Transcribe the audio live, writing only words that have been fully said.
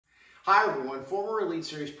Hi everyone, former Elite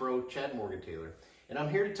Series Pro Chad Morgan-Taylor, and I'm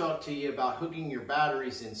here to talk to you about hooking your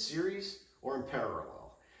batteries in series or in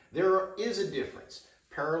parallel. There is a difference.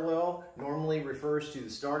 Parallel normally refers to the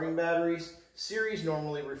starting batteries, series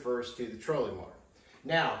normally refers to the trolling motor.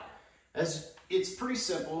 Now, as it's pretty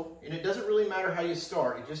simple, and it doesn't really matter how you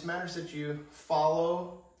start, it just matters that you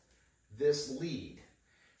follow this lead.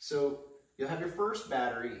 So you'll have your first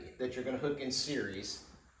battery that you're going to hook in series.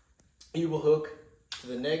 You will hook to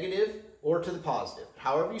the negative or to the positive.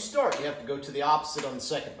 However you start, you have to go to the opposite on the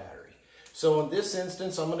second battery. So in this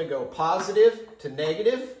instance, I'm going to go positive to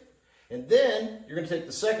negative, and then you're going to take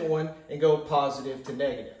the second one and go positive to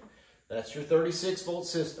negative. That's your 36 volt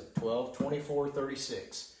system, 12, 24,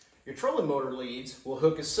 36. Your trolling motor leads will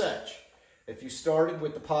hook as such. If you started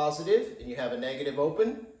with the positive and you have a negative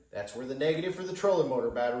open, that's where the negative for the trolling motor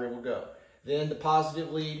battery will go. Then the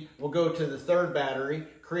positive lead will go to the third battery,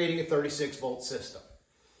 creating a 36 volt system.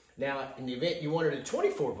 Now, in the event you wanted a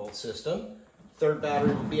 24 volt system, third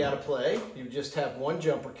battery would be out of play. You would just have one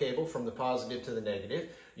jumper cable from the positive to the negative.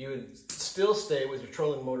 You would still stay with your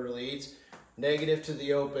trolling motor leads, negative to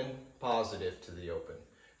the open, positive to the open.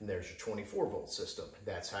 And there's your 24 volt system.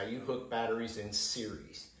 That's how you hook batteries in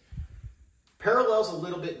series. Parallel's a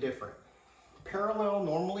little bit different. Parallel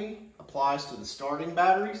normally applies to the starting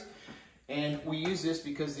batteries, and we use this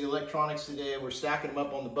because the electronics today, we're stacking them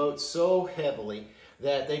up on the boat so heavily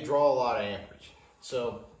that they draw a lot of amperage.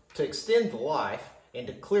 So to extend the life and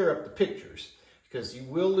to clear up the pictures, because you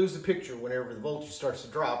will lose the picture whenever the voltage starts to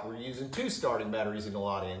drop, we're using two starting batteries in a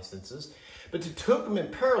lot of instances. But to hook them in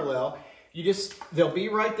parallel, they'll be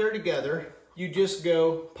right there together. You just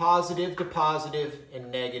go positive to positive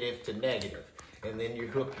and negative to negative. And then you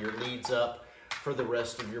hook your leads up for the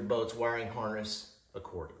rest of your boat's wiring harness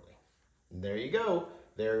accordingly. And there you go.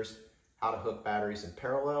 There's how to hook batteries in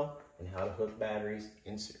parallel and how to hook batteries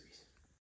in series.